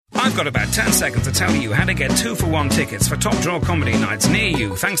I've got about 10 seconds to tell you how to get 2-for-1 tickets for top draw comedy nights near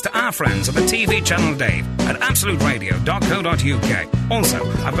you, thanks to our friends at the TV channel Dave at absoluteradio.co.uk. Also,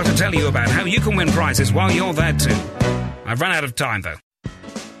 I've got to tell you about how you can win prizes while you're there too. I've run out of time, though.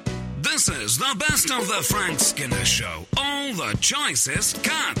 This is the best of the Frank Skinner Show. All the choicest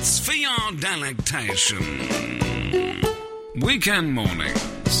cuts for your delectation. Weekend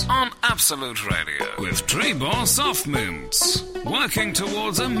mornings on Absolute Radio with Trebor Soft Mints, working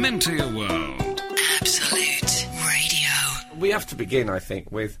towards a mintier world. Absolute Radio. We have to begin, I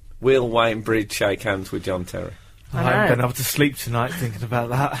think, with will Wayne Bridge shake hands with John Terry? I haven't been able to sleep tonight thinking about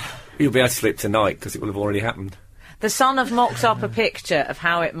that. You'll be able to sleep tonight because it will have already happened. The Sun have mocked up a picture of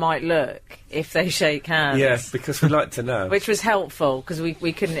how it might look if they shake hands. Yes, because we'd like to know. Which was helpful, because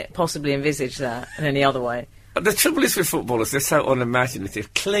we couldn't possibly envisage that in any other way. The trouble is with footballers, they're so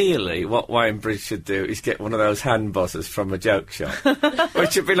unimaginative. Clearly, what Wayne Bridge should do is get one of those hand buzzers from a joke shop,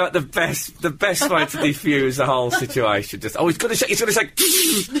 which would be like the best way to defuse the whole situation. Just, he's going to shake,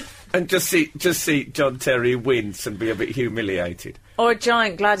 and just see John Terry wince and be a bit humiliated. Or a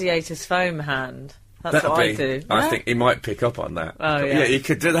giant gladiator's foam hand. That's what I do. I think he might pick up on that. Oh, yeah. Yeah, you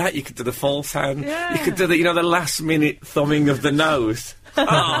could do that. You could do the false hand. Yeah. You could do the last-minute thumbing of the nose.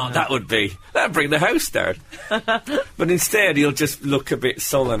 That'd bring the house down. But instead, he'll just look a bit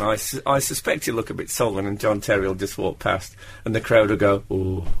sullen. I suspect he'll look a bit sullen, and John Terry will just walk past, and the crowd will go,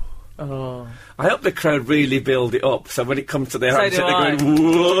 ooh. Oh. I hope the crowd really build it up, so when it comes to their hands, they're going,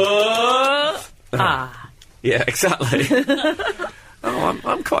 whoa! Ah. Yeah, exactly.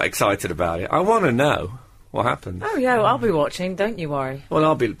 I'm quite excited about it. I want to know what happens. Oh, yeah, well, I'll be watching, don't you worry. Well,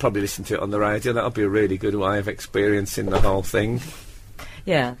 I'll be probably listening to it on the radio. That'll be a really good way of experiencing the whole thing.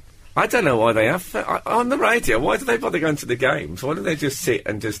 Yeah. I don't know why they have... on the radio, why do they bother going to the games? Why don't they just sit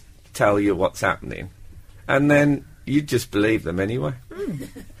and just tell you what's happening? And then you'd just believe them anyway.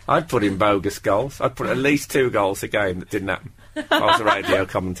 I'd put in bogus goals. I'd put at least 2 goals a game that didn't happen. I was a radio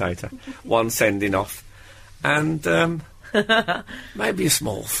commentator. 1 sending off. And... maybe a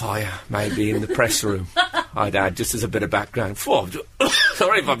small fire, maybe in the press room. I'd add just as a bit of background.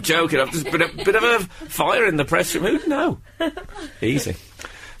 Sorry if I'm joking. I've just been a bit of a fire in the press room. Who'd know? Easy.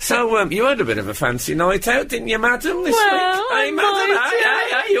 So you had a bit of a fancy night out, didn't you, madam? This week? Hey, madam.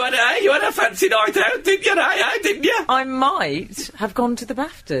 Hey, you had a fancy night out, didn't you? Hey, didn't you? I might have gone to the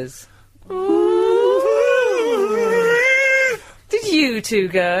Baftas. Did you two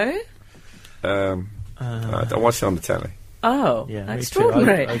go? I don't watch it on the telly. Oh, Yeah,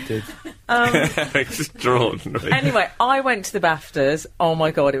 extraordinary. I did. Extraordinary. Anyway, I went to the Baftas. Oh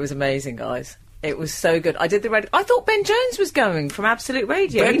my God, it was amazing, guys. It was so good. I did the radio. I thought Ben Jones was going from Absolute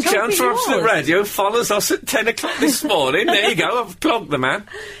Radio. Ben Jones from Absolute Radio follows us at 10 o'clock this morning. There you go, I've clogged the man.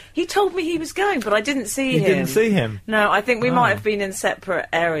 He told me he was going, but I didn't see him. You didn't see him? No, I think we might have been in separate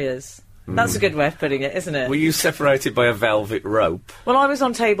areas. That's a good way of putting it, isn't it? Were you separated by a velvet rope? Well, I was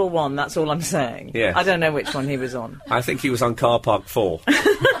on table 1, that's all I'm saying. Yes. I don't know which one he was on. I think he was on car park 4.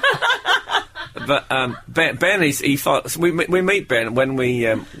 But Ben is we meet Ben when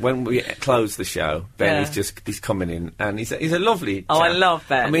we close the show. Ben is he's coming in and he's a lovely chap. Oh, I love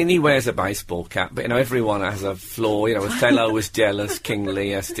Ben. I mean, he wears a baseball cap, but everyone has a flaw. Othello was jealous. King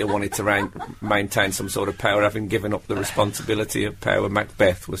Lear still wanted to maintain some sort of power, having given up the responsibility of power.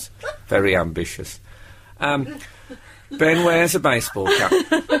 Macbeth was very ambitious. Ben wears a baseball cap,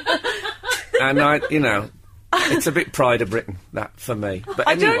 and it's a bit Pride of Britain, that, for me. But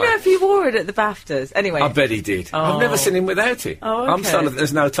anyway, I don't know if he wore it at the Baftas. Anyway. I bet he did. Oh. I've never seen him without it. Oh, okay. I'm saying that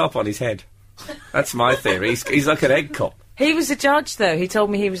there's no top on his head. That's my theory. He's like an egg cup. He was a judge, though. He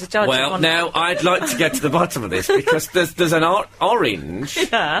told me he was a judge. Well, now, I'd like to get to the bottom of this, because there's an orange,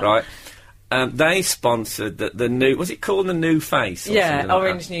 right? They sponsored the new... Was it called the New Face? Or something like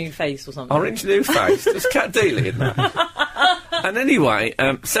Orange that? New Face or something. Orange New Face. There's Cat Dealey in that. And anyway,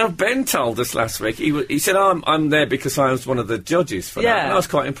 so Ben told us last week, he said, I'm there because I was one of the judges for that. And I was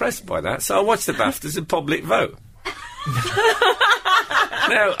quite impressed by that. So I watched the Baftas and public vote.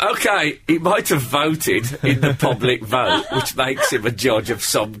 Now, OK, he might have voted in the public vote, which makes him a judge of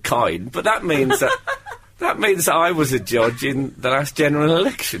some kind, but that means that I was a judge in the last general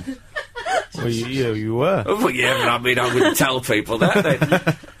election. Well, you were. Oh, well, yeah, but I mean, I wouldn't tell people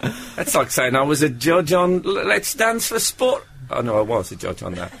that. That's like saying I was a judge on Let's Dance for Sport. I know I was a judge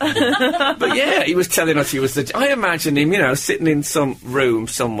on that. But yeah, he was telling us he was the... I imagine him, sitting in some room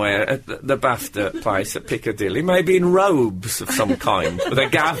somewhere at the BAFTA place at Piccadilly, maybe in robes of some kind, with a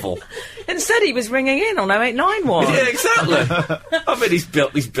gavel. Instead, he was ringing in on 0891. Yeah, exactly. I mean, he's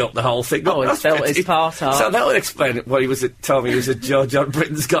built the whole thing. Oh, he's built his part up. So that would explain it. Well, told me he was a judge on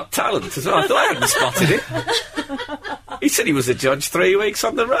Britain's Got Talent as well. I thought I hadn't spotted it. He said he was a judge 3 weeks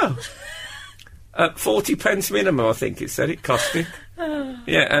on the row. 40 pence minimum, I think it said it cost him.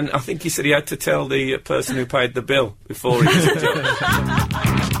 Yeah, and I think he said he had to tell the person who paid the bill before he was a judge.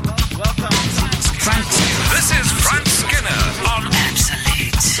 This is Frank Skinner on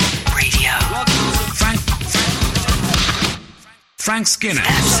Absolute Radio. Frank Skinner.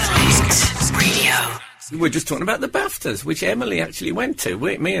 Absolute Radio. We're just talking about the BAFTAs, which Emily actually went to.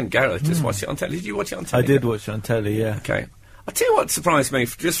 Me and Gareth just watched it on telly. Did you watch it on telly? I did watch it on telly, yeah. Okay. I'll tell you what surprised me,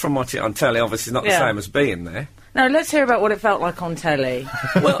 just from watching it on telly, obviously not the same as being there. No, let's hear about what it felt like on telly.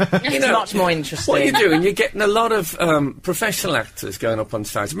 Well, It's much more interesting. What you're doing, you're getting a lot of professional actors going up on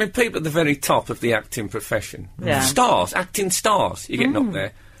stage. I mean, people at the very top of the acting profession. Yeah. Stars, acting stars, you're getting up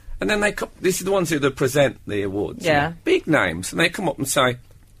there. And then this is the ones who present the awards. Yeah. Big names. And they come up and say,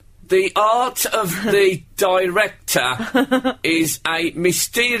 the art of the director is a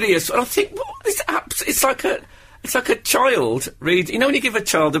mysterious... And I think, it's like a child read. You know when you give a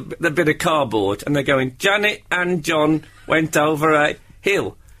child a bit of cardboard and they're going, Janet and John went over a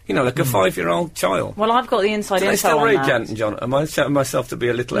hill. Like a 5-year-old child. Well, I've got the inside Do they info still on read that. Janet and John? Am I shouting myself to be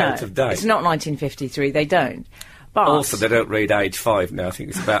a little out of date? It's not 1953. They don't. But Also, they don't read age 5 now. I think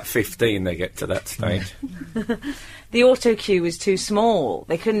it's about 15 they get to that stage. the auto cue was too small.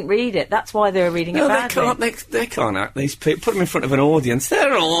 They couldn't read it. That's why they were reading it badly. They can't act, these people. Put them in front of an audience.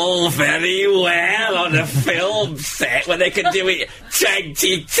 They're all very well on a film set where they can do it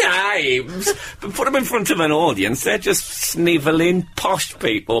 20 times. But put them in front of an audience, they're just snivelling posh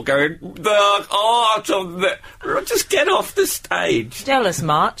people going, the art of the... Just get off the stage. Jealous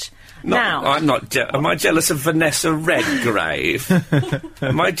much? Now, I'm not. Am I jealous of Vanessa Redgrave?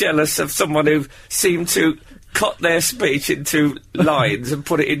 Am I jealous of someone who seemed to cut their speech into lines and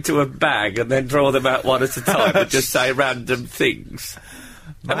put it into a bag and then draw them out one at a time and just say random things?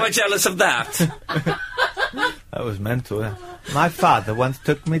 Am I jealous of that? That was mental. Yeah. My father once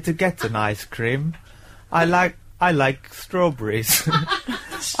took me to get an ice cream. I like strawberries.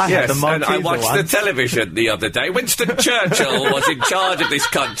 Yes, and I watched the television the other day. Winston Churchill was in charge of this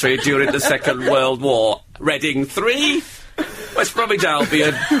country during the Second World War. Reading 3, West Bromwich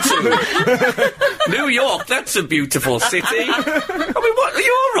Albion 2. New York, that's a beautiful city. I mean, what, are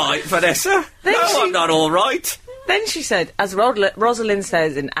you all right, Vanessa? I'm not all right. Then she said, as Rosalind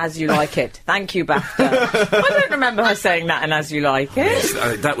says in As You Like It, thank you, BAFTA. I don't remember her saying that in As You Like It. Yes,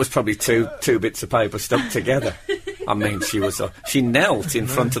 that was probably two bits of paper stuck together. I mean, she knelt in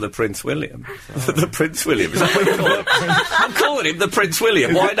front of the Prince William. The Prince William, is that what you call him? I'm calling him the Prince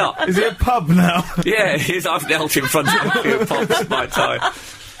William, why not? Is it a pub now? Yeah, I've knelt in front of a few pubs in my time.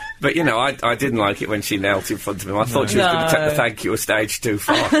 But, I didn't like it when she knelt in front of him. I thought she was going to take the thank you a stage too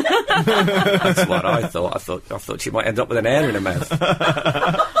far. That's what I thought. I thought she might end up with an hair in her mouth.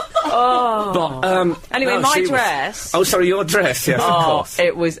 Oh. But, anyway, my dress... Oh, sorry, your dress, yes, of course.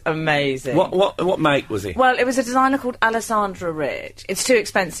 It was amazing. What make was he? Well, it was a designer called Alessandra Rich. It's too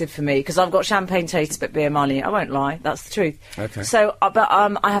expensive for me, because I've got champagne taste but beer money. I won't lie, that's the truth. Okay. So,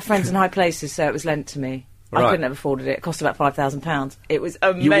 I have friends in high places, so it was lent to me. Right. I couldn't have afforded it. It cost about £5,000. It was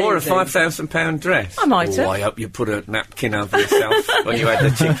amazing. You wore a £5,000 dress? I might have. I hope you put a napkin over yourself when you had the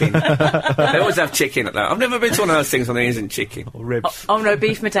chicken. They always have chicken at that. I've never been to one of those things when there isn't chicken. Or ribs. Oh, no,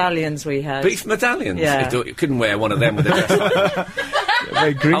 beef medallions we had. Beef medallions? Yeah. You couldn't wear one of them with a dress like that.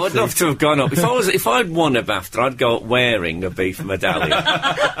 Very greasy. I would love to have gone up. If I'd won a BAFTA, I'd go up wearing a beef medallion.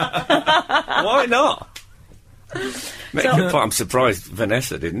 Why not? I'm surprised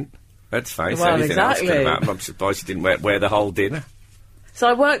Vanessa didn't. Let's face it, anything else could have happened. I'm surprised she didn't wear the whole dinner. So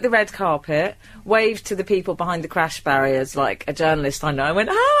I worked the red carpet, waved to the people behind the crash barriers like a journalist I know. I went,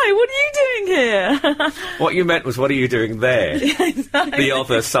 hi, what are you doing here? What you meant was, what are you doing there? Yeah, exactly. The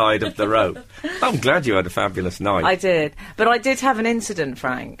other side of the road. I'm glad you had a fabulous night. I did. But I did have an incident,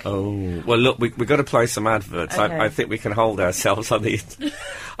 Frank. Oh. Well, look, we've got to play some adverts. Okay. I think we can hold ourselves on the...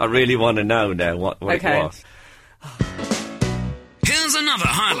 I really want to know now what it was. Here's another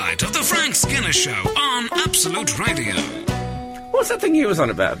highlight of the Frank Skinner Show on Absolute Radio. What's that thing you was on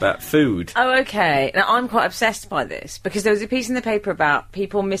about food? Oh, okay. Now, I'm quite obsessed by this, because there was a piece in the paper about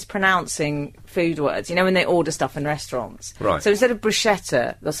people mispronouncing food words, when they order stuff in restaurants. Right. So instead of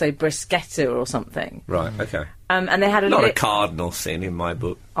bruschetta, they'll say bruschetta or something. Right, okay. And they had a Not a cardinal sin in my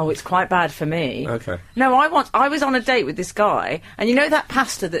book. Oh, it's quite bad for me. Okay. No, I was on a date with this guy, and you know that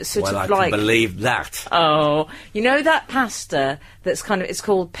pasta that's sort Well, of I like... can believe that. Oh, you know that pasta that's kind of... It's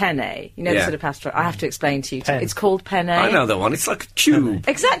called penne. You know the Yeah. sort of pasta... I have to explain to you. Penne. It's called penne. I know the one. It's like a tube.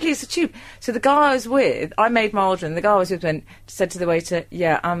 Exactly, it's a tube. So the guy I was with, I made my order, and the guy I was with said to the waiter,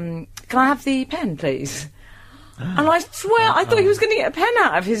 can I have the pen, please? And I swear, I thought he was going to get a pen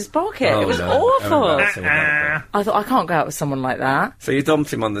out of his pocket. Oh, it was no. awful. Embarrassing about it. I thought, I can't go out with someone like that. So you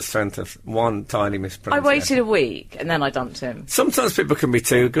dumped him on the strength of one tiny I mispronunciation. waited a week, and then I dumped him. Sometimes people can be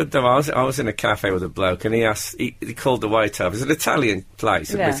too good, though. I was in a cafe with a bloke, and he called the waiter. It was an Italian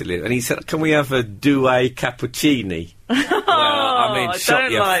place, Yeah. admittedly, and he said, "Can we have a due cappuccini?" Well, I mean, I shut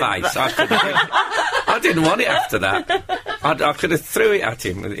don't your like face. I didn't want it after that. I could have threw it at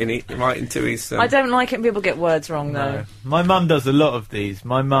him right into his... I don't like it when people get words wrong, though. No. My mum does a lot of these.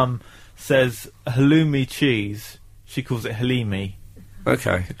 My mum says halloumi cheese. She calls it halimi.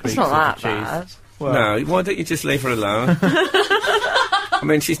 Okay. It's Greek not sort that of bad. cheese. Well, No, why don't you just leave her alone? I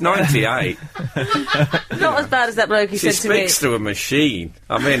mean, she's 98. Not as bad as that bloke who She said to me... speaks through a machine.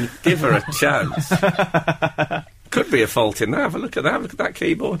 I mean, give her a chance. Could be a fault in that. Have a look at that. Look at that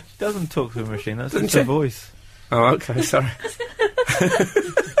keyboard. she doesn't talk to a machine. That's Doesn't just her she? voice. Oh, okay, sorry.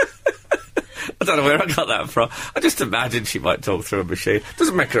 I don't know where I got that from. I just imagine she might talk through a machine.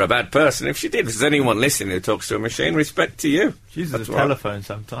 Doesn't make her a bad person if she did. If there's anyone listening who talks to a machine, respect to you. She uses That's a right. telephone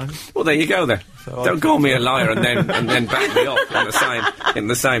sometimes. Well, there you go then. So Don't call me a liar and then back me up in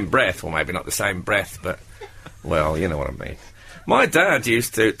the same breath. Well, maybe not the same breath, but well, you know what I mean. My dad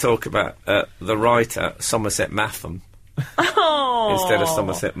used to talk about the writer Somerset Maugham instead of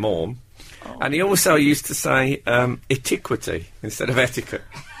Somerset Maugham. And he also used to say etiquette instead of etiquette.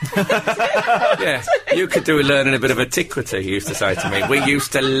 Yeah, you could do with learning a bit of etiquette, he used to say to me. We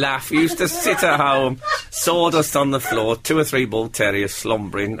used to laugh. We used to sit at home, sawdust on the floor, 2 or 3 bull terriers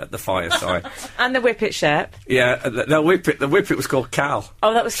slumbering at the fireside. And the Whippet Shep. Yeah, the whippet was called Cal.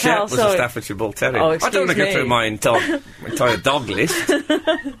 Oh, that was Cal, Shep was sorry. a Staffordshire Bull Terrier. Oh, I don't want to excuse go through me. my entire dog list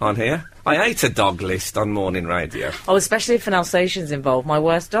on here. I ate a dog list on morning radio. Oh, especially if an Alsatian's involved. My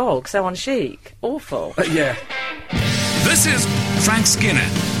worst dog. So on chic. Awful. Yeah. This is Frank Skinner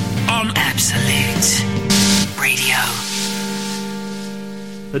on Absolute Radio.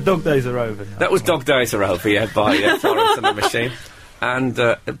 The dog days are over now. That was Dog Days Are Over, yeah, by Florence and the Machine. And,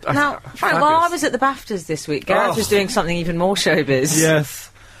 Now, Frank, while I was at the Baftas this week, Gareth Oh. was doing something even more showbiz. Yes.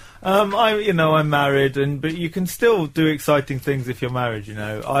 I'm married, but you can still do exciting things if you're married. You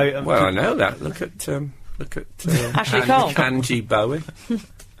know, Well, I know that. Look at Ashley Cole. Angie Bowie.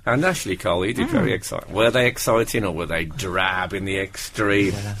 And Ashley Cole, he did very exciting. Were they exciting or were they drab in the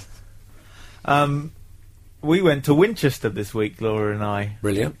extreme? We went to Winchester this week, Laura and I.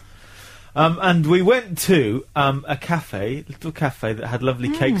 Brilliant. And we went to a little cafe that had lovely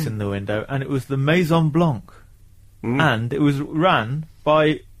cakes in the window, and it was the Maison Blanc. And it was ran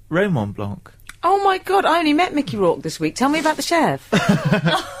by Raymond Blanc. Oh my God, I only met Mickey Rourke this week. Tell me about the chef.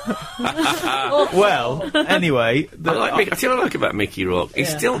 Well, anyway... I tell you what I like about Mickey Rourke. There's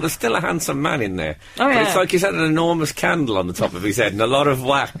still a handsome man in there. Oh, But yeah. it's like he's had an enormous candle on the top of his head and a lot of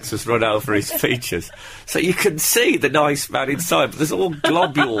wax has run over his features. So you can see the nice man inside, but there's all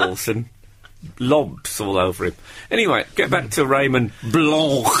globules and lumps all over him. Anyway, get back to Raymond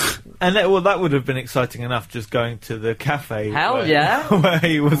Blanc. And that would have been exciting enough, just going to the cafe. Hell where, yeah. where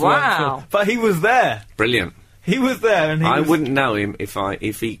he was. Wow. once. But he was there. Brilliant. He was there, and I was... wouldn't know him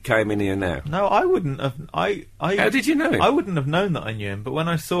if he came in here now. No, I wouldn't have. How did you know him? I wouldn't have known that I knew him, but when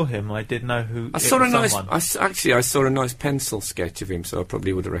I saw him, I did know who. I saw a nice. Someone. I saw a nice pencil sketch of him, so I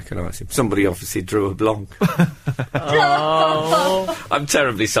probably would have recognised him. Somebody obviously drew a Blanc. Oh. I'm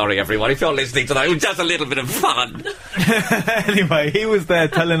terribly sorry, everyone. If you're listening to that, it was just a little bit of fun. Anyway, he was there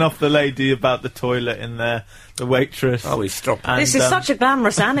telling off the lady about the toilet in there, the waitress. Oh, he's dropped. And, This is such a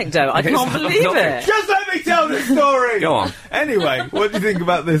glamorous anecdote. I can't believe it. Just let me tell the story! Go on. Anyway, what do you think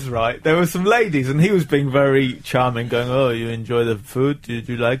about this, right? There were some ladies, and he was being very charming, going, "Oh, you enjoy the food? Did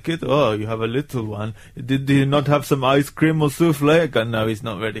you like it? Oh, you have a little one. Did you not have some ice cream or souffle?" I go, "No, he's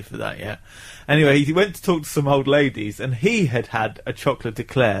not ready for that yet." Anyway, he went to talk to some old ladies, and he had had a chocolate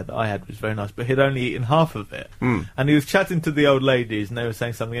eclair that I had, which was very nice, but he'd only eaten half of it. And he was chatting to the old ladies, and they were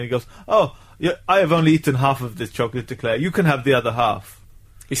saying something, and he goes, "Oh, yeah, I have only eaten half of this chocolate eclair. You can have the other half."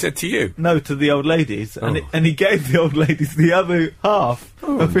 He said to you. No, to the old ladies, and he gave the old ladies the other half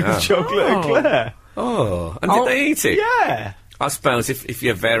of his chocolate eclair. Oh, and did they eat it? Yeah. I suppose if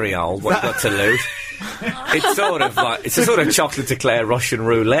you're very old, what you got to lose? It's sort of like, it's a sort of chocolate eclair Russian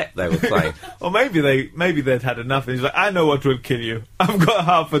roulette they were playing. Or maybe they'd had enough. And he's like, I know what will kill you. I've got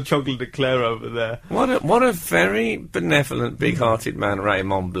half a chocolate eclair over there. What a very benevolent, big-hearted man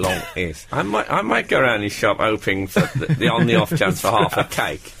Raymond Blanc is. I might go around his shop hoping for on the off chance for half a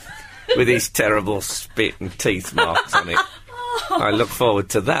cake with his terrible spit and teeth marks on it. I look forward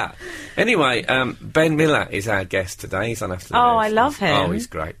to that. Anyway, Ben Miller is our guest today. He's on After the News. I love him. Oh, he's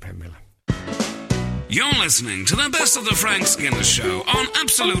great, Ben Miller. You're listening to the best of the Frank Skinner Show on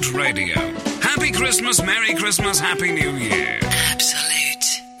Absolute Radio. Happy Christmas, Merry Christmas, Happy New Year. Absolute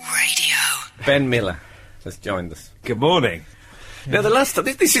Radio. Ben Miller has joined us. Good morning. Now, the last time...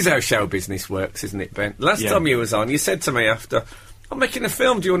 This is how show business works, isn't it, Ben? Last time you was on, you said to me after, I'm making a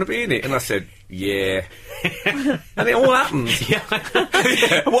film, do you want to be in it? And I said, yeah. And it all happened.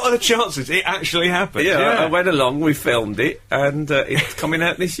 What are the chances it actually happened? I went along, we filmed it, and it's coming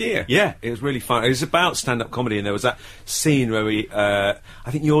out this year. Yeah, it was really fun. It was about stand-up comedy, and there was that scene where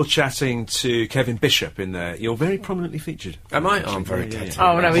I think you're chatting to Kevin Bishop in there. You're very prominently featured. Am I? Oh, I'm very glad.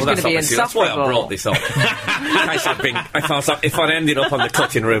 Oh, no, he's going to be that's insufferable. why I brought this up. In case if I'd ended up on the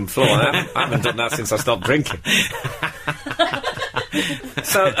cutting room floor, I haven't done that since I stopped drinking.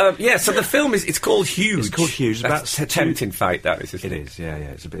 So the film it's called Huge. It's called Huge. That's tempting fate, that is, isn't it? It is, yeah.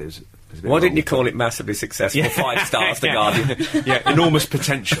 It's a bit Why didn't you call it massively successful? 5 stars, The Guardian. Yeah, enormous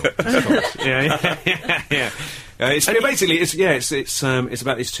potential. Yeah. It's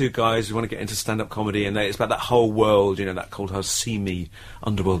about these two guys who want to get into stand-up comedy, and it's about that whole world, that cold, hard, seamy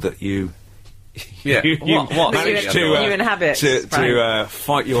underworld that you managed you inhabit to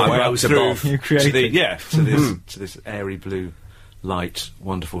fight your way up through to this airy blue light,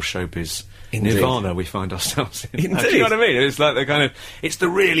 wonderful showbiz nirvana we find ourselves in. Indeed. Do you know what I mean? It's like the kind of, it's the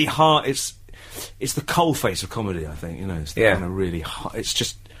really hard, it's the coal face of comedy, I think, it's the kind of really hard,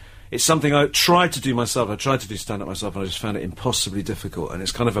 it's something I tried to do myself. I tried to do stand-up myself, and I just found it impossibly difficult, and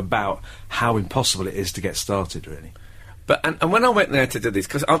it's kind of about how impossible it is to get started, really. But and when I went there to do this,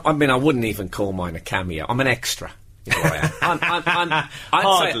 because I wouldn't even call mine a cameo. I'm an extra. Is what I am.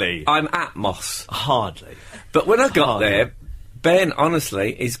 Hardly. I'm Atmos. Hardly. But when I got there, Ben,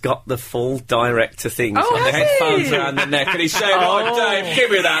 honestly, he's got the full director thing. He's got the headphones around the neck, and he's saying, Dave,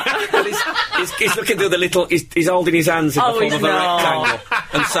 give me that. And he's looking through the little... He's holding his hands in the form of a rectangle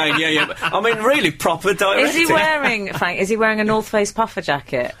and saying, yeah. I mean, really proper directing. Is he wearing a North Face puffer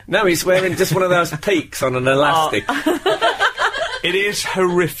jacket? No, he's wearing just one of those peaks on an elastic. It is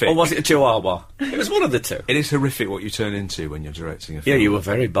horrific. Or was it a chihuahua? It was one of the two. It is horrific what you turn into when you're directing a film. Yeah, you were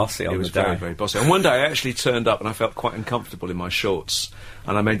very bossy on the day. It was very, very bossy. And one day I actually turned up and I felt quite uncomfortable in my shorts,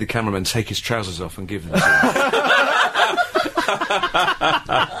 and I made the cameraman take his trousers off and give them to him.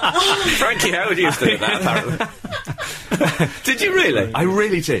 Frankie Howard used to do that, apparently. Did you really? I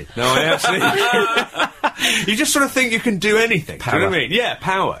really did. No, I absolutely... You just sort of think you can do anything. Power. Do you know what I mean? Yeah,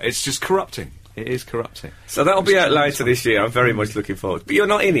 power. It's just corrupting. It is corrupting. So that'll be out later this year. I'm very much looking forward. But you're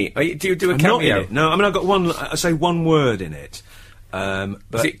not in it. Do you do a cameo? Not in it. No, I mean, I've got I say one word in it. But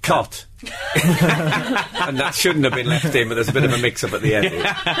is it cot? And that shouldn't have been left in, but there's a bit of a mix-up at the end.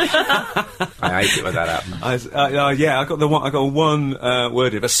 I hate it when that happens. I got one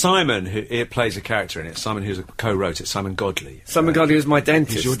word in it. But Simon, who plays a character in it, Simon, who's co-wrote it, Simon Godley. Simon Godley was my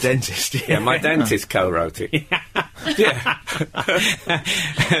dentist. He's your dentist, yeah. My dentist co-wrote it. Yeah.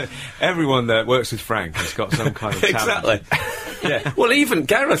 Everyone that works with Frank has got some kind of talent. Exactly. Yeah. Well, even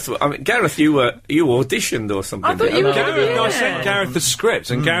Gareth. I mean, Gareth, you auditioned or something. I thought you were going to be in I sent Gareth the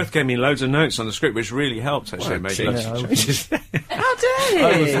script, and Gareth gave me loads of notes on the script, which really helped. Actually, made loads of changes. How dare you?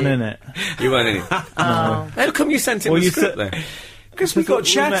 I wasn't in it. You weren't in it. Oh. How come you sent him the script then? Because we got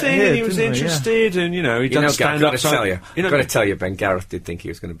chatting, and he was interested, and he done stand-up. Got to tell you, Ben, Gareth did think he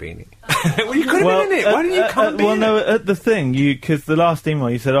was going to be in it. Well, you could have been in it. Why didn't you come in? Well, no, at the thing, because the last email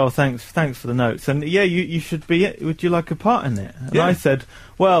you said, thanks for the notes, and you should be it. Would you like a part in it? And I said,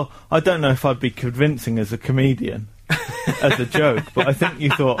 well, I don't know if I'd be convincing as a comedian, as a joke, but I think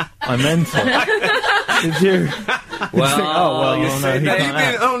you thought I meant it. Did you? Well,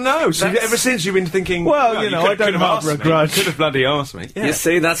 no. So ever since you've been thinking, I don't have a grudge. Could have bloody asked me. Yeah. You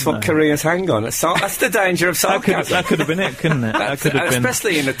see, that's what careers hang on. That's the danger of sarcasm. That could have been it, couldn't it? That could have been,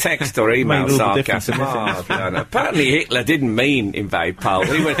 especially in a text or email sarcasm. Apparently Hitler didn't mean invade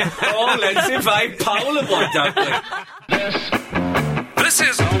Poland. He went, let's invade Poland, why don't we? This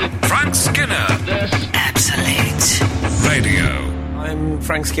is Frank Skinner. Absolute Radio. I'm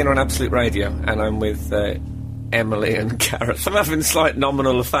Frank Skinner on Absolute Radio, and I'm with Emily and Gareth. I'm having slight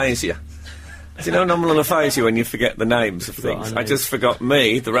nominal aphasia. Do you know nominal aphasia when you forget the names of things? I just forgot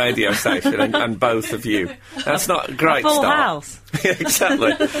me, the radio station, and both of you. That's not a great Full start. house. Yeah,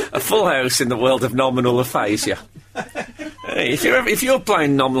 exactly. A full house in the world of nominal aphasia. Hey, if you're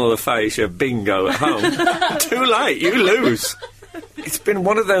playing nominal aphasia bingo at home, too late, you lose. It's been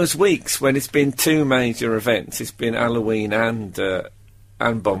one of those weeks when it's been two major events. It's been Halloween and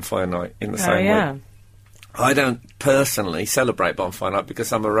Bonfire Night in the same week. I don't personally celebrate Bonfire Night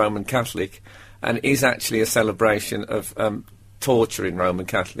because I'm a Roman Catholic, and it is actually a celebration of torturing Roman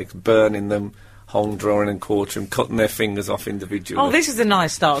Catholics, burning them, hong drawing and quartering, cutting their fingers off individually. Oh, this is a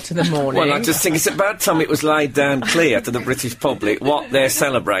nice start to the morning. Well, I just think it's about time it was laid down clear to the British public what they're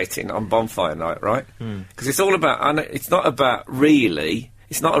celebrating on Bonfire Night, right? Because it's all about... It's not about really...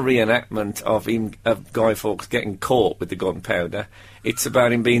 It's not a reenactment of Guy Fawkes getting caught with the gunpowder. It's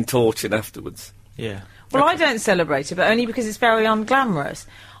about him being tortured afterwards. Yeah. Well, I don't celebrate it, but only because it's very unglamorous.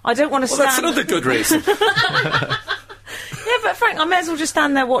 I don't want to stand... Well, that's another good reason. Yeah, but Frank, I may as well just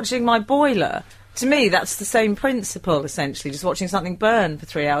stand there watching my boiler. To me, that's the same principle, essentially, just watching something burn for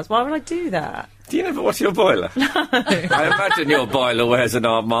 3 hours. Why would I do that? Do you never watch your boiler? No. I imagine your boiler wears an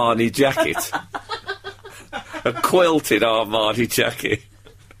Armani jacket. A quilted Armani jacket.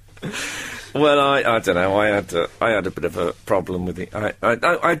 Well, I don't know. I had a bit of a problem with it.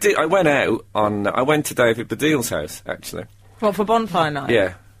 I went out on... I went to David Baddiel's house, actually. What, for Bonfire Night?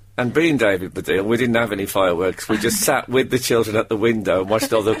 Yeah. And being David Baddiel, we didn't have any fireworks. We just sat with the children at the window and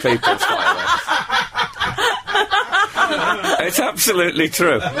watched other people's fireworks. It's absolutely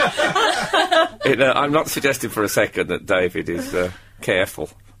true. I'm not suggesting for a second that David is careful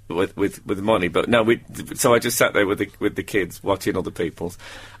with money, but no, so I just sat there with the kids watching other people's.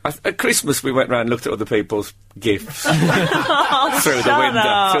 At Christmas we went round and looked at other people's gifts through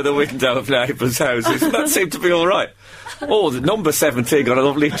the window of neighbours' houses. That seemed to be all right. Oh, the number 17 got a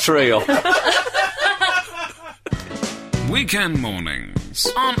lovely tree up. Weekend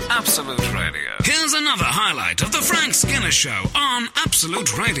mornings on Absolute Radio. Here's another highlight of the Frank Skinner Show on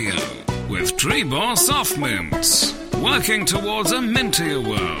Absolute Radio with Trebor Soft Mints, working towards a mintier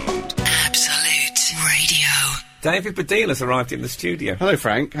world. Absolute Radio. David Baddiel has arrived in the studio. Hello,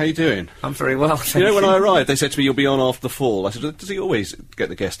 Frank. How you doing? I'm very well, thank You know, when I arrived, they said to me, you'll be on after the fall. I said, does he always get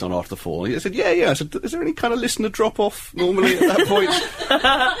the guest on after the fall? He said, yeah. I said, is there any kind of listener drop-off normally at that point?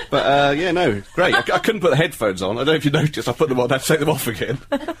 But, yeah, no, great. I couldn't put the headphones on. I don't know if you noticed. I put them on, I had to take them off again.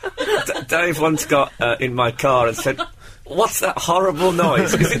 Dave once got in my car and said... What's that horrible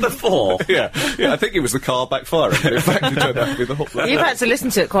noise? Is it the fall? Yeah, I think it was the car backfiring. In fact, it turned out to be the hot. You've had to listen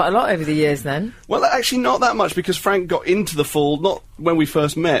to it quite a lot over the years, then. Well, actually, not that much, because Frank got into the fall, not when we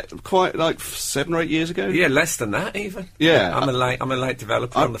first met, quite like 7 or 8 years ago. Yeah, less than that, even. Yeah. I'm a late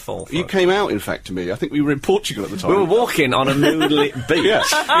developer on the fall. You came out, in fact, to me. I think we were in Portugal at the time. We were walking on a moonlit beach. Yeah.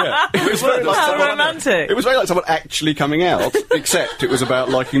 It was very How romantic. It was very like someone actually coming out, except it was about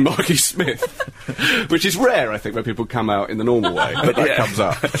liking Marky Smith, which is rare, I think, when people come out in the normal way. But that comes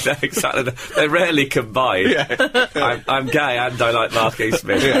up. Exactly. They rarely combine. Yeah. I'm gay and I like Marky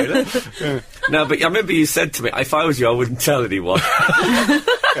Smith. Yeah. No, but I remember you said to me, if I was you, I wouldn't tell anyone.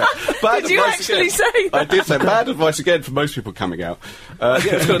 Did you actually say that? I did say bad advice again for most people coming out.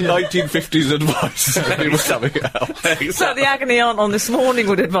 It's got 1950s advice for people coming out. Exactly. So the agony aunt on This Morning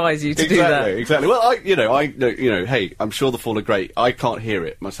would advise you to do that. Exactly. Well, hey, I'm sure the Fall are great. I can't hear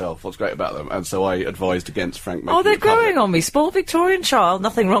it myself. What's great about them, and so I advised against Frank making they're it public. growing on me. Spoiled Victorian child.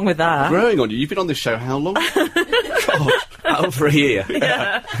 Nothing wrong with that. Growing on you. You've been on this show how long? God. Over a year.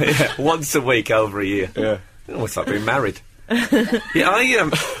 Yeah. Yeah. Once a week, over a year. Yeah. Oh, it's like being married. Yeah,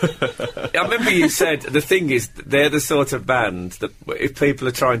 I remember you said the thing is they're the sort of band that if people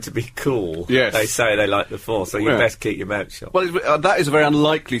are trying to be cool, yes, they say they like the Fall, so you best keep your mouth shut. Well, that is a very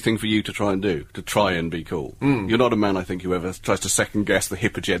unlikely thing for you to try and do, to try and be cool. You're not a man, I think, who ever tries to second guess the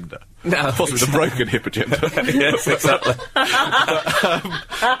hip agenda. No, possibly the broken hip agenda. Yes, exactly.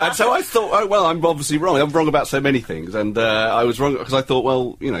 And so I thought, oh well, I'm obviously wrong. I'm wrong about so many things, and I was wrong because I thought,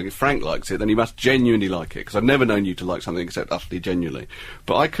 well, if Frank likes it, then he must genuinely like it, because I've never known you to like something except utterly genuinely.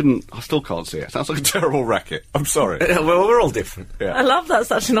 But I still can't see it. Sounds like a terrible racket. I'm sorry. Well, we're all different. Yeah. I love that,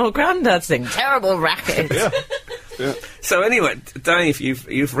 such an old granddad thing. Terrible racket. Yeah. So anyway, Dave,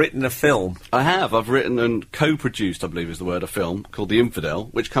 you've written a film. I have. I've written and co-produced, I believe is the word, a film called The Infidel,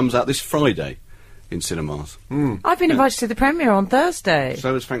 which comes out this Friday. in cinemas. I've been invited to the premiere on Thursday.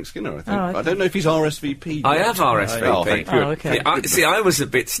 So is Frank Skinner, I think. Oh, okay. I don't know if he's RSVP. I have RSVP. Oh, thank you. Oh, okay. Yeah, I was a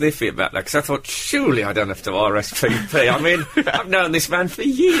bit sniffy about that because I thought, surely I don't have to RSVP. I mean, I've known this man for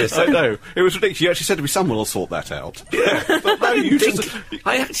years. I know. It was ridiculous. You actually said to me, someone will sort that out. Yeah. But no, you just...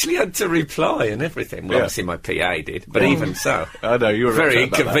 I actually had to reply and everything. Well, obviously my PA did, but even so. I know, you were very upset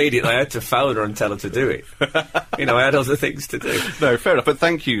about that. inconvenient. I had to phone her and tell her to do it. I had other things to do. No, fair enough. But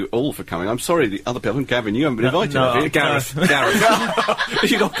thank you all for coming. I'm sorry the other people, Gavin, you haven't been invited. no, have you? Gareth.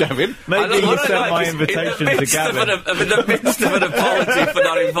 You not Gavin? Maybe you sent my invitation to Gavin. In the midst of an apology for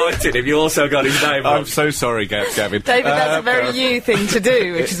not inviting him, you also got his name wrong. I'm so sorry, Gavin. David, that's a very you thing to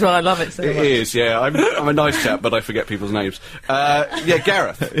do, which is why I love it so much. It is, yeah. I'm a nice chap, but I forget people's names. Yeah,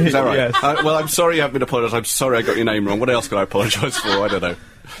 Gareth. Is that right? Yes. Well, I'm sorry you haven't been apologised. I'm sorry I got your name wrong. What else can I apologise for? I don't know.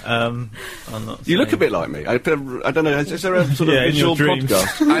 I'm not You look a saying- bit like me. I don't know. Is there a sort of Yeah, in visual your dreams.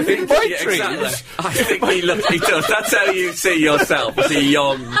 podcast? I think dreams. exactly. I think he does. That's how you see yourself as a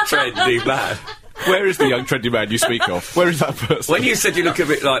young, trendy man. Where is the young trendy man you speak of? Where is that person? When you said you look a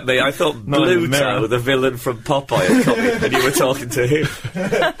bit like me, I thought Not in the Bluto, mirror. the villain from Popeye, had come in, and you were talking to him.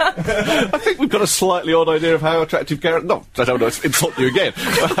 I think we've got a slightly odd idea of how attractive Gareth... No, I don't want to insult you again.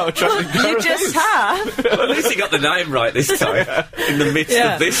 How attractive Gareth You just is. have. Well, at least he got the name right this time, in the midst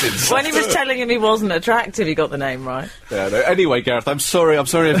Yeah. of this insult. When he was telling him he wasn't attractive, he got the name right. Yeah, no. Anyway, Gareth, I'm sorry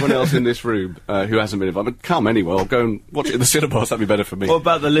everyone else in this room who hasn't been invited. But come anyway, I'll go and watch it in the cinemas. That'd be better for me. What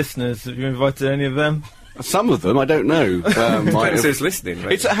about the listeners? Have you invited any of them? Some of them, I don't know. might Depends have- who's listening.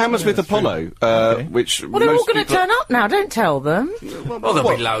 Right? It's at Hammersmith Apollo, Okay. which Well, they're all most going to people- turn up now. Don't tell them. Well,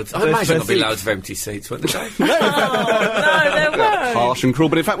 there'll be loads. I There's imagine there'll be seats. loads of empty seats, won't there? No, there won't. Harsh and cruel,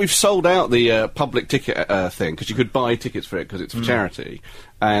 but in fact we've sold out the public ticket thing because you could buy tickets for it because it's for charity,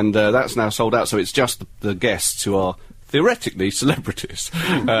 and that's now sold out. So it's just the guests who are theoretically celebrities,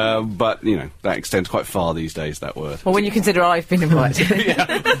 but that extends quite far these days. That word. Well, when you consider I've been invited.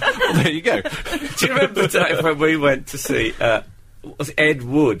 Well, there you go. Do you remember, Dave, when we went to see was it Ed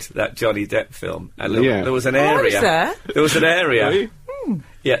Wood, that Johnny Depp film? And there was an I area. was there. There was an area. Really?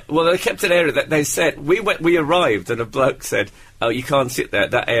 Yeah, well, they kept an area that they said we arrived, and a bloke said, "Oh, you can't sit there.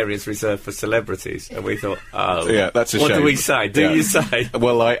 That area's reserved for celebrities." And we thought, "Oh, Yeah, that's a what shame. do we say? Do Yeah. you say?"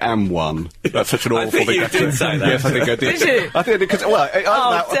 Well, I am one. That's such an I awful think thing you to did say that. Yes, I think I did. Did you? I think because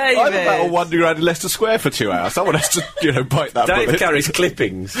I'm David. about wandering around in Leicester Square for 2 hours. Someone has to, bite that Dave bullet. carries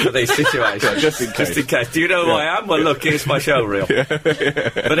clippings for these situations. Yeah, just in case. Just in case. Do you know who I am? Well, look, here's my show reel.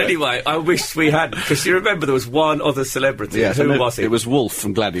 But anyway, I wish we had, because you remember there was one other celebrity. Yes, Who I know was it? It was Wolf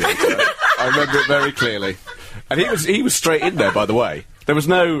from Gladiator. I remember it very clearly. And he was straight in there, by the way. There was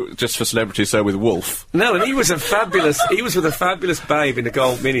no just for celebrities, so with Wolf. No, and he was with a fabulous babe in a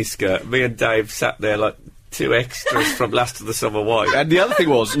gold miniskirt. Me and Dave sat there like two extras from Last of the Summer Wine. And the other thing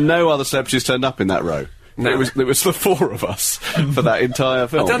was, no other celebrities turned up in that row. No. It was the four of us for that entire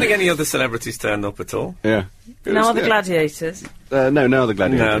film. I don't think any other celebrities turned up at all. Yeah. It No was- other yeah. gladiators. No other No,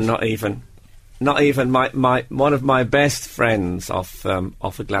 gladiators. not even. Not even my one of my best friends off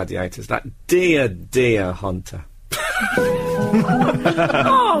the Gladiators, that dear Hunter.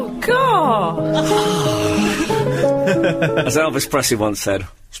 Oh, God. As Elvis Presley once said,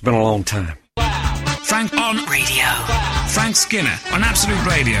 it's been a long time. Frank on Radio. Frank Skinner on Absolute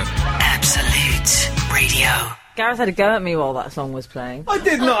Radio. Absolute Radio. Gareth had a go at me while that song was playing. I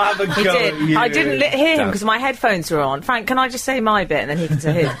did not have a He go did. at you. I didn't hear him because my headphones were on. Frank, can I just say my bit and then he can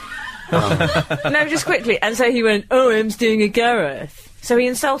say his? No, just quickly. And so he went, "Oh, Em's doing a Gareth." So he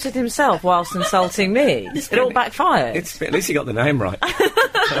insulted himself whilst insulting me. It all backfired. At least you got the name right.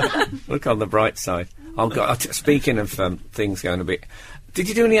 Look on the bright side. Oh God! Speaking of things going a bit, did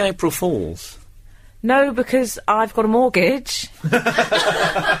you do any April Fools? No, because I've got a mortgage.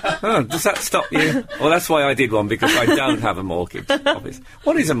 Oh, does that stop you? Well, that's why I did one, because I don't have a mortgage. Obviously.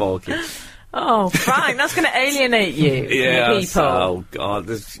 What is a mortgage? Oh, Frank, that's going to alienate you from Yeah. the people. Oh God.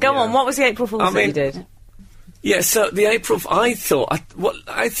 Go on, what was the April Fool's that you did? Yeah. So the April. I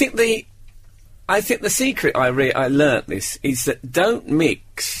think the secret I learnt this is that don't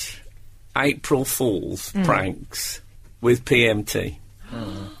mix April Fools pranks with PMT.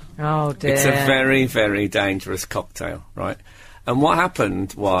 Oh, dear. It's a very, very dangerous cocktail, right? And what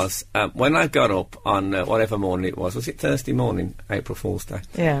happened was, when I got up on whatever morning it was it Thursday morning, April Fool's Day?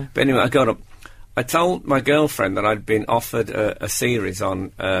 Yeah. But anyway, I got up. I told my girlfriend that I'd been offered a series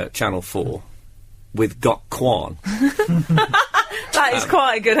on Channel 4 with Gok Kwan, That is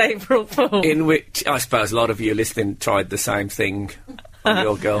quite a good April Fool. in which I suppose a lot of you listening tried the same thing on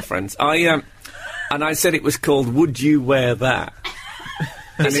your girlfriends. And I said it was called Would You Wear That?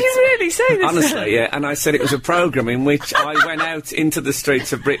 Did you really say this? Honestly, yeah. And I said it was a programme in which I went out into the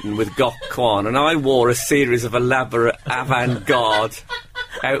streets of Britain with Gok Kwan, and I wore a series of elaborate avant-garde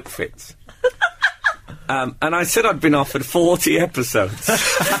outfits. And I said I'd been offered 40 episodes. 40?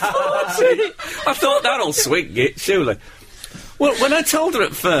 I thought that'll swing it, surely. Well, when I told her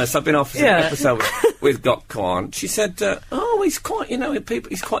at first I'd been offered an episode with Gok Kwan, she said, "Oh, he's quite,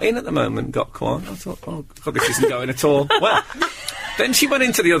 he's quite in at the moment, Gok Kwan." I thought, "Oh God, this isn't going at all." Well, then she went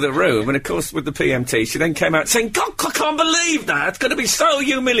into the other room, and of course, with the PMT, she then came out saying, "God, I can't believe that! It's going to be so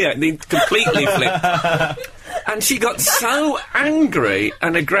humiliating." He completely flipped. And she got so angry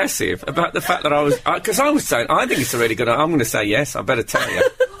and aggressive about the fact that I was... Because I was saying, I think it's a really good... I'm going to say yes, I better tell you.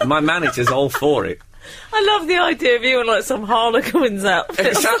 And my manager's all for it. I love the idea of you in, like, some Harlequin's outfit.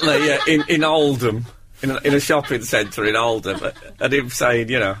 Exactly, yeah, in Oldham. In a shopping centre in Oldham. And him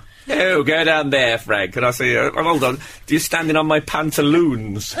saying, "Oh, go down there, Frank." And I say, "Hold on, you're standing on my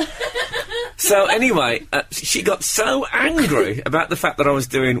pantaloons." So anyway, she got so angry about the fact that I was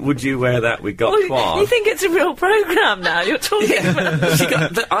doing "Would You Wear That" with Gok Kwan. You think it's a real programme now? You're talking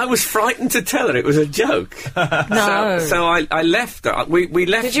about... I was frightened to tell her it was a joke. No. So I left her. We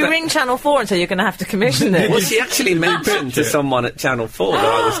left. Did you ring Channel 4 and say you're going to have to commission it? Well, she actually mentioned to someone at Channel 4 that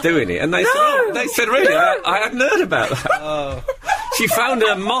I was doing it, and they said, "Really? I hadn't heard about that." Oh. She phoned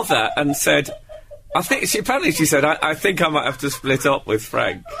her mother and said, "I think." She said, "I think I might have to split up with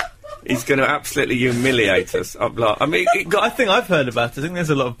Frank. He's going to absolutely humiliate us." I mean, I think I've heard about it. I think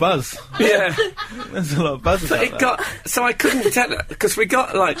there's a lot of buzz. Yeah. There's a lot of buzz about that. So I couldn't tell her, because we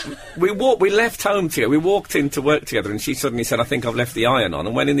left home together, we walked into work together, and she suddenly said, "I think I've left the iron on,"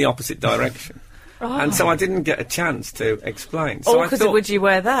 and went in the opposite direction. Oh. And so I didn't get a chance to explain. So because "Would You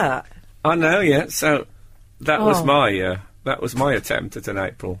Wear That"? I know, yeah. So that was my... That was my attempt at an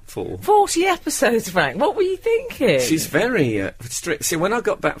April Fool. 40 episodes, Frank. What were you thinking? She's very strict. See, when I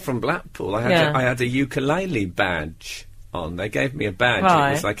got back from Blackpool, I had a ukulele badge on. They gave me a badge.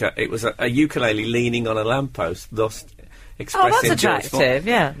 Right. It was a ukulele leaning on a lamppost, thus expressing... Oh, that's attractive,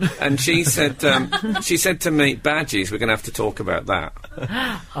 yeah. And she said to me, "Badges, we're going to have to talk about that."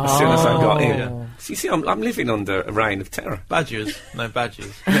 As soon as I got in. So you see, I'm living under a reign of terror. Badgers? No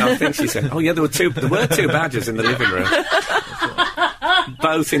badgers. Yeah, I think she said, "Oh yeah, there were two badgers in the living room."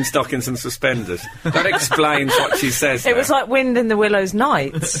 Both in stockings and suspenders. That explains what she says. It was like Wind in the Willows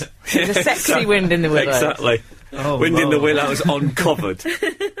nights. It was a sexy Wind in the Willows. Exactly. Wind in the Willows uncovered.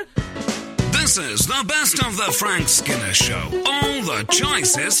 This is the best of the Frank Skinner Show. All the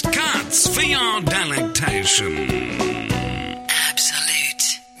choicest cuts for your delectation. Absolute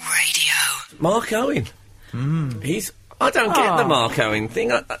Radio. Mark Owen. I don't get the Mark Owen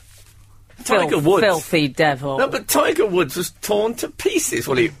thing. Tiger Woods. Filthy devil. No, but Tiger Woods was torn to pieces.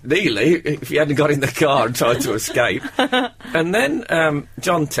 Well, nearly, if he hadn't got in the car and tried to escape. And then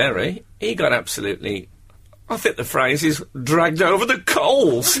John Terry, he got absolutely... I think the phrase is dragged over the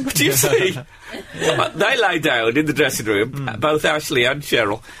coals. Do you see? They lay down in the dressing room, both Ashley and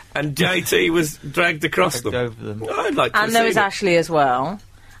Cheryl, and JT was dragged across them. Over them. I'd like to and there was Ashley as well.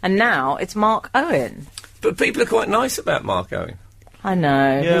 And now it's Mark Owen. But people are quite nice about Mark Owen. I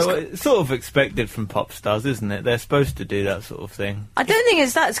know. Yeah, well, it's sort of expected from pop stars, isn't it? They're supposed to do that sort of thing. I don't think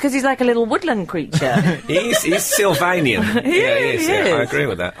it's that. It's because he's like a little woodland creature. He's Sylvanian. He is. Yeah, I agree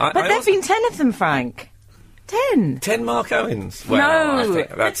with that. But there have been 10 of them, Frank. 10. 10 Mark Owens? Well, no. I think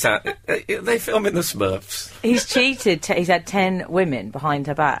that's... they film in the Smurfs. He's cheated. He's had 10 women behind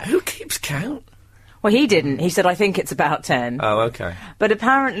her back. Who keeps count? Well, he didn't. He said, "I think it's about 10. Oh, OK. But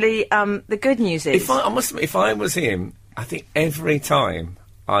apparently, the good news is... If I was him, I think every time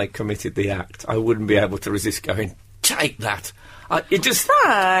I committed the act, I wouldn't be able to resist going, "Take that."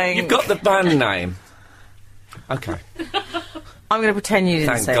 Frank! You've got the band name. OK. I'm going to pretend you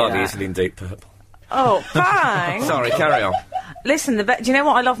didn't say Thank God that. he isn't in Deep Purple. Oh, Frank! Sorry, carry on. Listen, do you know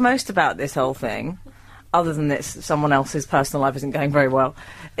what I love most about this whole thing? Other than this, someone else's personal life isn't going very well.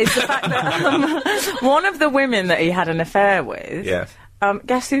 It's the fact that one of the women that he had an affair with, Yes.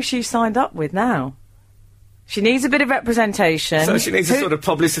 Guess who she signed up with now? She needs a bit of representation. So she needs a sort of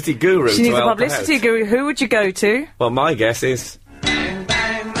publicity guru to She needs a help her publicity out. guru. Who would you go to? Well, my guess is... Bang,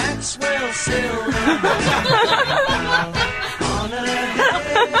 bang, Maxwell Silver.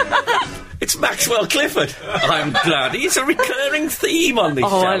 It's Maxwell Clifford. I'm glad. He's a recurring theme on this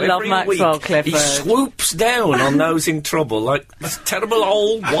show. I love every Maxwell week. Clifford. He swoops down on those in trouble like this terrible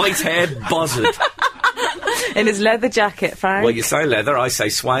old white-haired buzzard. In his leather jacket, Frank. Well, you say leather, I say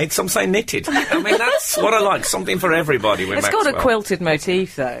suede, some say knitted. I mean, that's what I like, something for everybody with It's Maxwell. got a quilted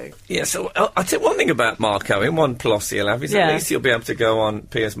motif, though. Yeah, so I'll tell you one thing about Mark Owen, one plus he'll have, is at least he'll be able to go on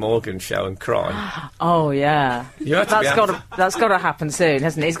Piers Morgan's show and cry. Oh, yeah. That's got to happen soon,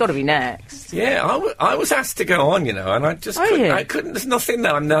 hasn't it? He's got to be next. Yeah, I was asked to go on, and I just couldn't, there's nothing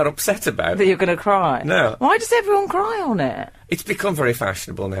that I'm not upset about. That you're going to cry? No. Why does everyone cry on it? It's become very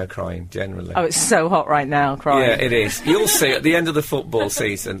fashionable now, crying, generally. Oh, it's so hot right now, crying. Yeah, it is. You'll see at the end of the football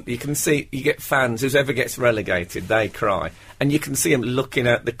season, you get fans, whoever gets relegated, they cry. And you can see them looking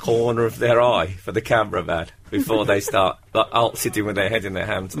at the corner of their eye for the cameraman before they start sitting with their head in their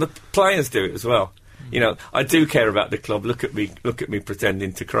hands. And the players do it as well. I do care about the club. Look at me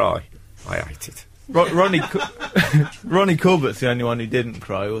pretending to cry. I hate it. Ronnie Corbett's the only one who didn't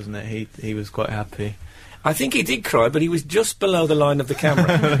cry, wasn't it? He was quite happy. I think he did cry, but he was just below the line of the camera.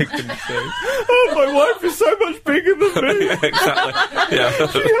 They couldn't see. Oh, my wife is so much bigger than me. Yeah, exactly. Yeah.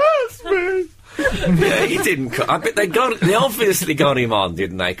 She hurts me. Yeah, he didn't cry. I bet they obviously got him on,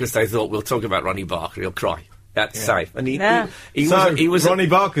 didn't they? Because they thought, we'll talk about Ronnie Barker, he'll cry. That's safe. And he was Ronnie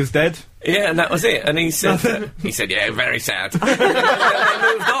Barker's dead. Yeah, and that was it. And he said, yeah, very sad. And they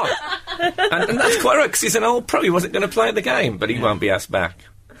moved on. And that's quite right, because he's an old pro. He wasn't going to play the game, but he won't be asked back.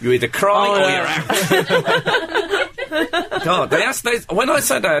 You either cry or you're out. God, when I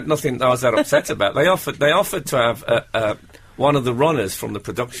said I had nothing I was that upset about, they offered to have one of the runners from the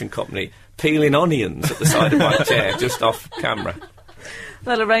production company peeling onions at the side of my chair, just off camera.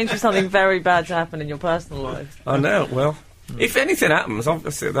 They'll arrange for something very bad to happen in your personal life. I know, well, if anything happens,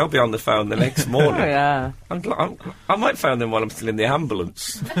 obviously they'll be on the phone the next morning. Oh, yeah. I might phone them while I'm still in the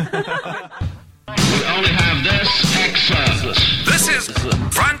ambulance. We only have this excellent. This is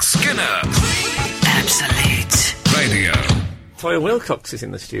Frank Skinner. Absolute Radio. Toyah Wilcox is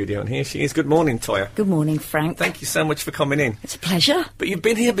in the studio, and here she is. Good morning, Toyah. Good morning, Frank. Thank you so much for coming in. It's a pleasure. But you've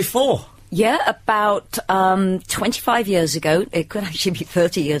been here before. Yeah, about 25 years ago. It could actually be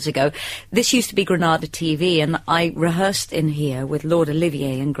 30 years ago. This used to be Granada TV, and I rehearsed in here with Lord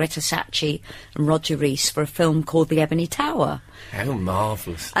Olivier and Greta Sacchi and Roger Rees for a film called The Ebony Tower. How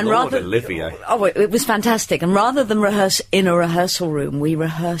marvellous. And Lord Olivier. Oh, it was fantastic. And rather than rehearse in a rehearsal room, we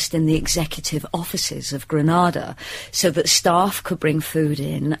rehearsed in the executive offices of Granada so that staff could bring food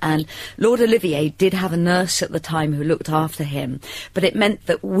in. And Lord Olivier did have a nurse at the time who looked after him, but it meant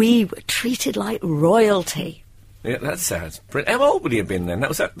that we were treated like royalty. Yeah, that sounds brilliant. How old would you have been then?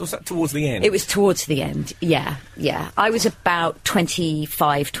 Was that towards the end? It was towards the end, yeah. I was about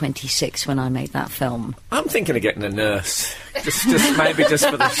 25, 26 when I made that film. I'm thinking of getting a nurse. Just maybe just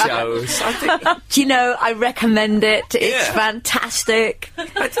for the shows. I think. Do you know, I recommend it. It's fantastic.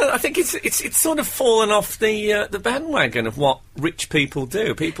 I think it's sort of fallen off the bandwagon of what rich people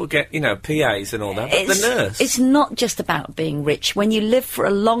do. People get, PAs and all that, but the nurse. It's not just about being rich. When you live for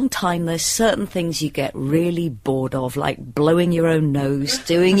a long time, there's certain things you get really bored of, like blowing your own nose,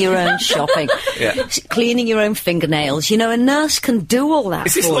 doing your own shopping, cleaning your own fingernails. A nurse can do all that.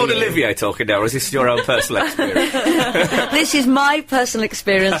 Is this Lord Olivier talking now, or is this your own personal experience? This is my personal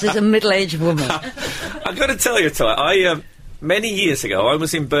experience as a middle-aged woman. I've got to tell you, Toyah, many years ago, I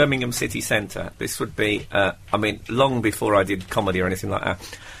was in Birmingham city centre. This would be, long before I did comedy or anything like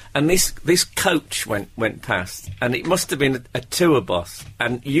that. And this coach went past, and it must have been a tour bus,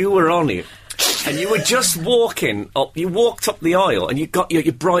 and you were on it. And you were just walking up, you walked up the aisle, and you got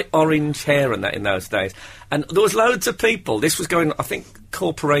your bright orange hair and that in those days. And there was loads of people. This was going, I think,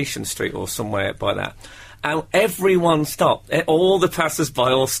 Corporation Street or somewhere by that. And everyone stopped. All the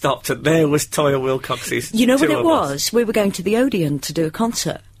passers-by all stopped, and there was Toyah Wilcox's You know what tour it bus. was? We were going to the Odeon to do a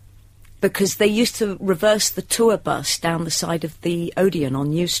concert. Because they used to reverse the tour bus down the side of the Odeon on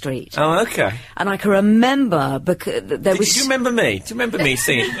New Street. Oh, okay. And I can remember because there was... Do you remember me? Do you remember me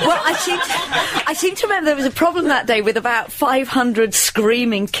seeing... Well, I seem to remember there was a problem that day with about 500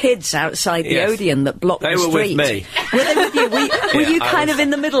 screaming kids outside the Odeon that blocked the street. They were with me. Were they with you? Were you kind of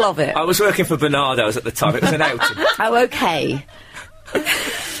in the middle of it? I was working for Bernardo's at the time. It was an outing. Oh, okay.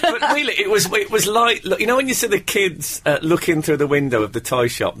 But really, it was like, look, when you see the kids looking through the window of the toy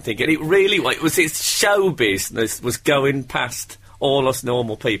shop and thinking, it was its show business was going past all us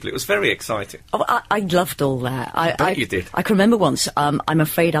normal people. It was very exciting. Oh, I loved all that. I bet you did. I can remember once, I'm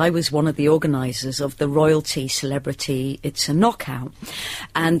afraid I was one of the organisers of the royalty celebrity It's a Knockout.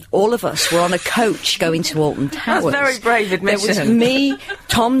 And all of us were on a coach going to Alton Towers. That's very brave admission. There was me,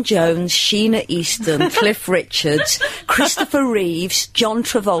 Tom Jones, Sheena Easton, Cliff Richards, Christopher Reeves, John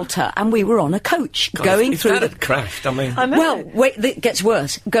Travolta, and we were on a coach going through that had crashed, I mean... Well, wait, it gets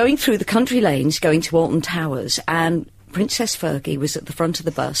worse. Going through the country lanes, going to Alton Towers, and Princess Fergie was at the front of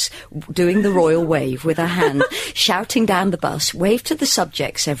the bus doing the royal wave with her hand, shouting down the bus, "Wave to the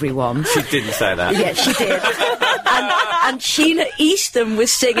subjects, everyone." She didn't say that. Yeah, she did. And Sheila Easton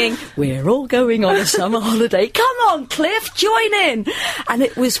was singing, "We're all going on a summer holiday. Come on, Cliff, join in." And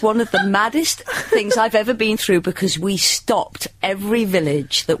it was one of the maddest things I've ever been through, because we stopped every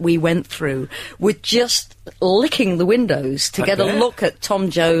village that we went through with just licking the windows to get a look at Tom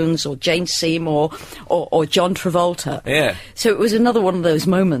Jones or Jane Seymour or John Travolta. Yeah. So it was another one of those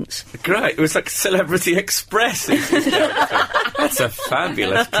moments. Great. It was like Celebrity Express. That's a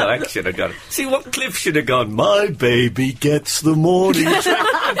fabulous collection of guns. See what Cliff should have gone. My baby gets the morning.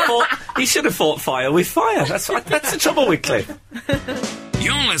 He should have fought fire with fire. That's the trouble with Cliff.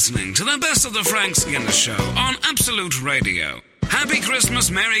 You're listening to the best of the Frank Skinner Show on Absolute Radio. Happy Christmas,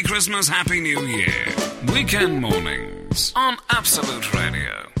 Merry Christmas, Happy New Year. Weekend mornings on Absolute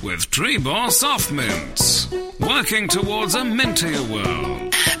Radio with Trebor Soft Mints. Working towards a mintier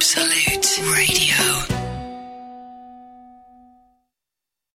world. Absolute Radio.